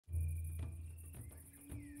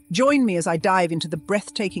Join me as I dive into the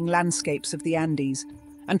breathtaking landscapes of the Andes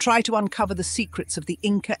and try to uncover the secrets of the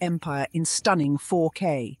Inca Empire in stunning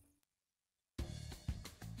 4K.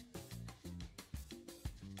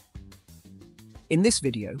 In this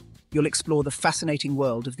video, you'll explore the fascinating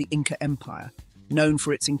world of the Inca Empire, known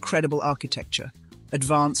for its incredible architecture,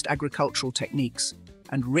 advanced agricultural techniques,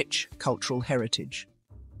 and rich cultural heritage.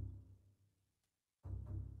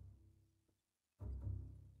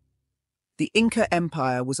 The Inca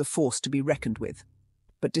Empire was a force to be reckoned with,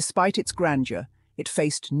 but despite its grandeur, it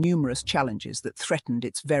faced numerous challenges that threatened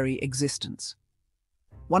its very existence.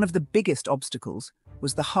 One of the biggest obstacles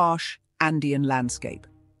was the harsh Andean landscape,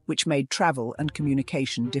 which made travel and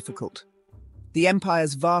communication difficult. The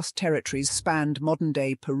empire's vast territories spanned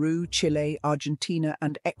modern-day Peru, Chile, Argentina,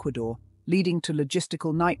 and Ecuador, leading to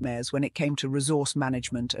logistical nightmares when it came to resource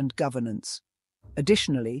management and governance.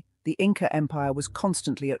 Additionally, the Inca Empire was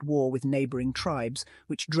constantly at war with neighboring tribes,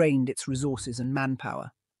 which drained its resources and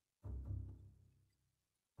manpower.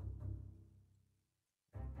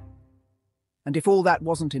 And if all that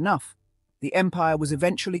wasn't enough, the empire was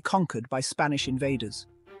eventually conquered by Spanish invaders,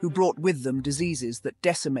 who brought with them diseases that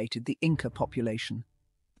decimated the Inca population.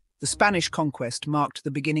 The Spanish conquest marked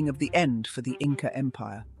the beginning of the end for the Inca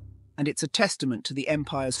Empire, and it's a testament to the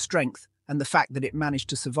empire's strength and the fact that it managed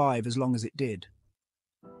to survive as long as it did.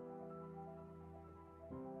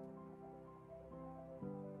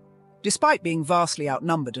 Despite being vastly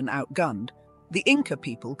outnumbered and outgunned, the Inca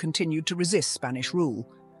people continued to resist Spanish rule,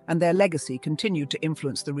 and their legacy continued to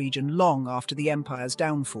influence the region long after the empire's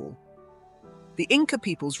downfall. The Inca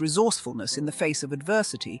people's resourcefulness in the face of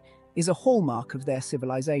adversity is a hallmark of their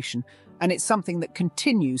civilization, and it's something that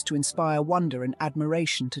continues to inspire wonder and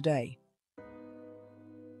admiration today.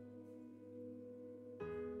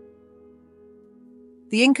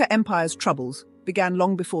 The Inca Empire's troubles began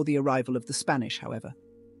long before the arrival of the Spanish, however.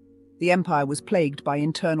 The empire was plagued by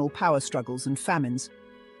internal power struggles and famines,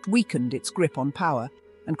 weakened its grip on power,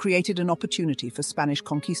 and created an opportunity for Spanish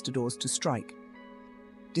conquistadors to strike.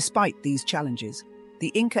 Despite these challenges,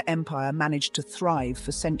 the Inca Empire managed to thrive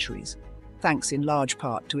for centuries, thanks in large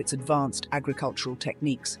part to its advanced agricultural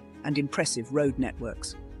techniques and impressive road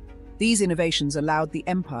networks. These innovations allowed the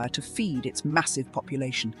empire to feed its massive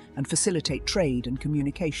population and facilitate trade and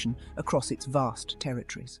communication across its vast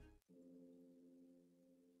territories.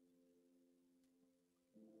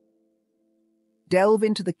 Delve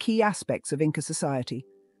into the key aspects of Inca society,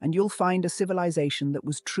 and you'll find a civilization that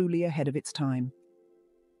was truly ahead of its time.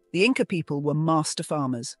 The Inca people were master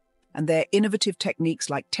farmers, and their innovative techniques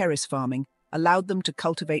like terrace farming allowed them to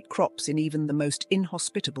cultivate crops in even the most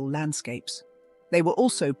inhospitable landscapes. They were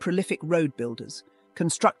also prolific road builders,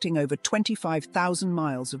 constructing over 25,000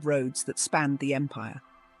 miles of roads that spanned the empire.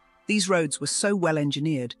 These roads were so well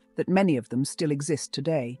engineered that many of them still exist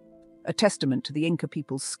today, a testament to the Inca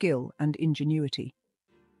people's skill and ingenuity.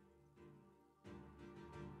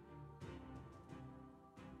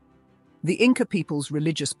 The Inca people's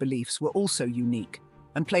religious beliefs were also unique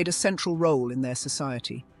and played a central role in their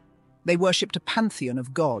society. They worshipped a pantheon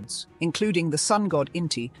of gods, including the sun god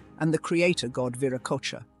Inti and the creator god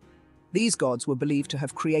Viracocha. These gods were believed to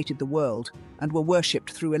have created the world and were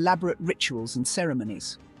worshipped through elaborate rituals and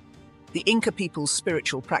ceremonies. The Inca people's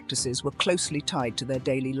spiritual practices were closely tied to their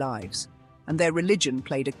daily lives, and their religion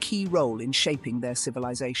played a key role in shaping their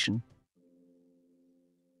civilization.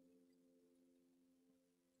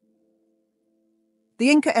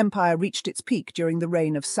 The Inca Empire reached its peak during the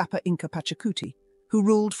reign of Sapa Inca Pachacuti, who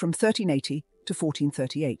ruled from 1380 to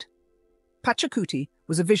 1438. Pachacuti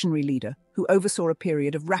was a visionary leader who oversaw a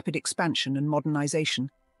period of rapid expansion and modernization,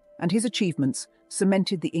 and his achievements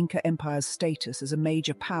cemented the Inca Empire's status as a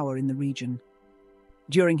major power in the region.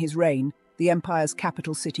 During his reign, the empire's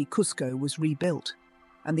capital city Cusco was rebuilt,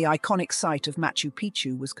 and the iconic site of Machu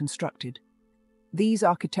Picchu was constructed. These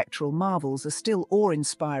architectural marvels are still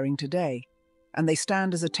awe-inspiring today, and they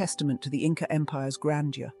stand as a testament to the Inca Empire's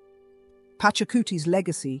grandeur. Pachacuti's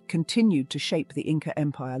legacy continued to shape the Inca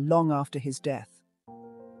Empire long after his death.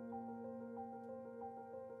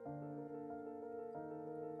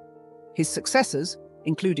 His successors,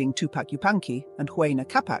 including Tupac Yupanqui and Huayna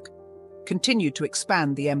Capac, continued to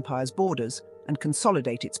expand the empire's borders and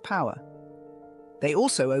consolidate its power. They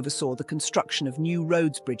also oversaw the construction of new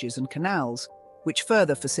roads, bridges, and canals, which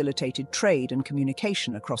further facilitated trade and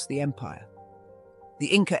communication across the empire. The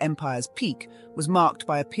Inca Empire's peak was marked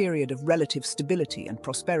by a period of relative stability and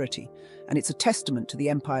prosperity, and it's a testament to the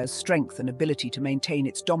empire's strength and ability to maintain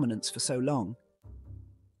its dominance for so long.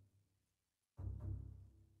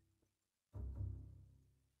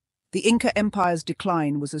 The Inca Empire's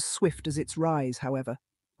decline was as swift as its rise, however.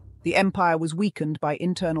 The empire was weakened by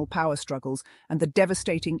internal power struggles and the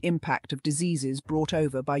devastating impact of diseases brought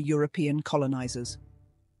over by European colonizers.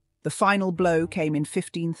 The final blow came in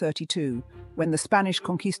 1532, when the Spanish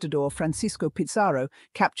conquistador Francisco Pizarro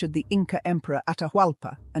captured the Inca emperor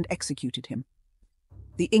Atahualpa and executed him.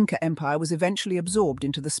 The Inca Empire was eventually absorbed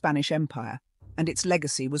into the Spanish Empire, and its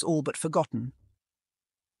legacy was all but forgotten.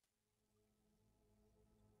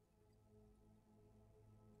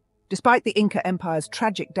 Despite the Inca Empire's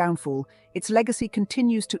tragic downfall, its legacy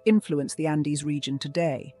continues to influence the Andes region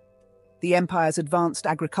today. The empire's advanced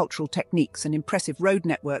agricultural techniques and impressive road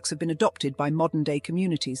networks have been adopted by modern-day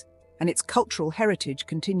communities, and its cultural heritage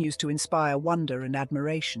continues to inspire wonder and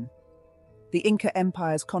admiration. The Inca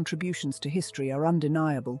Empire's contributions to history are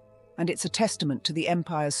undeniable, and it's a testament to the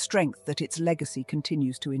empire's strength that its legacy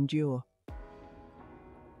continues to endure.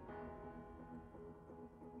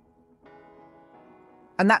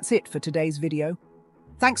 And that's it for today's video.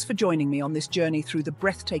 Thanks for joining me on this journey through the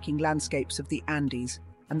breathtaking landscapes of the Andes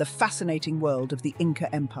and the fascinating world of the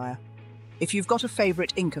Inca Empire. If you've got a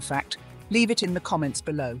favorite Inca fact, leave it in the comments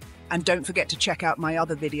below. And don't forget to check out my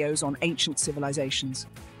other videos on ancient civilizations.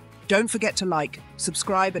 Don't forget to like,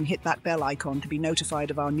 subscribe, and hit that bell icon to be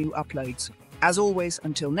notified of our new uploads. As always,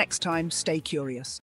 until next time, stay curious.